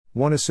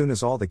1 As soon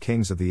as all the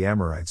kings of the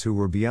Amorites who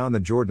were beyond the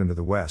Jordan to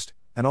the west,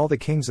 and all the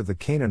kings of the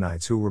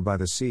Canaanites who were by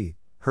the sea,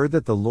 heard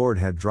that the Lord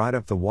had dried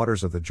up the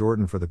waters of the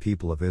Jordan for the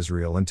people of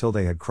Israel until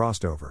they had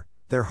crossed over,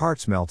 their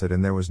hearts melted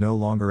and there was no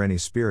longer any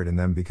spirit in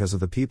them because of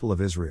the people of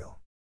Israel.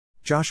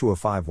 Joshua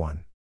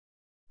 5:1.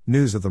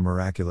 News of the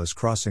miraculous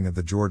crossing of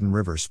the Jordan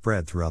River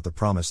spread throughout the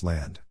Promised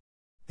Land.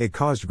 It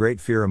caused great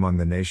fear among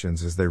the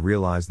nations as they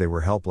realized they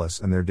were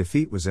helpless and their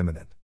defeat was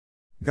imminent.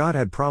 God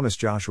had promised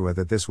Joshua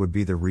that this would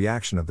be the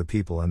reaction of the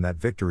people and that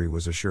victory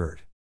was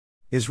assured.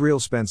 Israel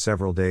spent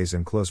several days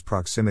in close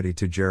proximity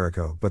to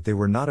Jericho, but they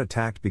were not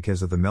attacked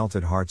because of the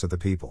melted hearts of the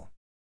people.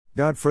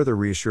 God further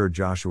reassured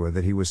Joshua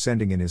that he was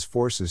sending in his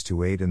forces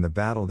to aid in the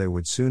battle they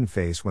would soon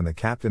face when the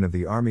captain of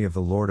the army of the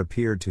Lord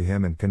appeared to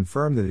him and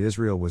confirmed that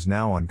Israel was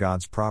now on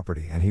God's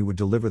property and he would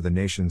deliver the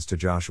nations to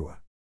Joshua.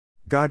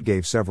 God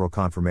gave several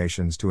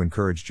confirmations to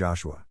encourage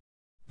Joshua.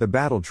 The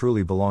battle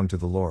truly belonged to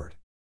the Lord.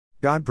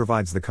 God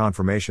provides the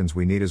confirmations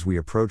we need as we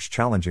approach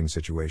challenging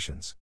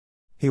situations.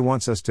 He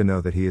wants us to know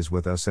that He is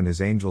with us and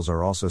His angels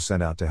are also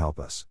sent out to help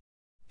us.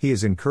 He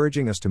is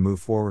encouraging us to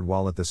move forward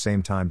while at the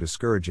same time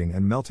discouraging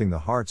and melting the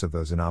hearts of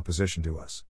those in opposition to us.